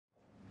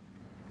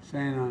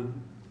saying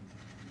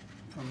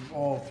from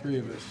all three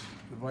of us,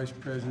 the Vice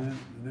President,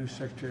 the new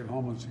Secretary of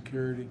Homeland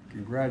Security,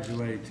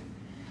 congratulate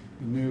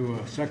the new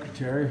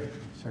Secretary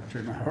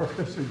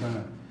Moralische, who's going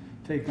to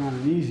take on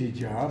an easy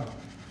job,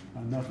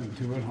 nothing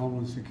to it,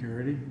 Homeland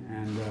Security,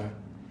 and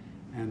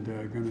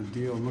going to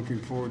deal, looking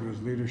forward to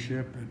his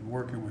leadership and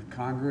working with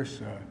Congress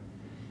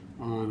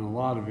on a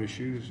lot of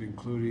issues,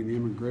 including the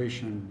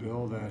immigration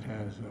bill that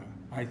has,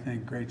 I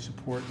think, great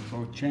support in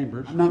both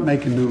chambers. I'm not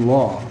making new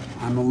law.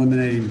 I'm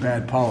eliminating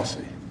bad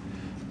policy.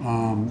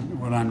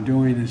 What I'm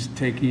doing is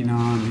taking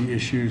on the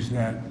issues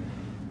that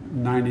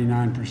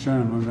 99% of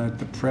them, that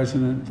the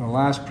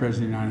last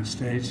President of the United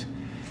States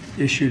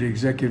issued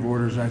executive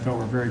orders I thought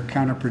were very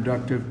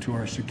counterproductive to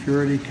our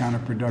security,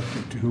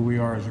 counterproductive to who we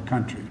are as a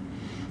country,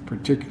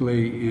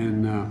 particularly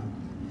in the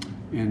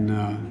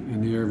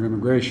area of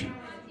immigration.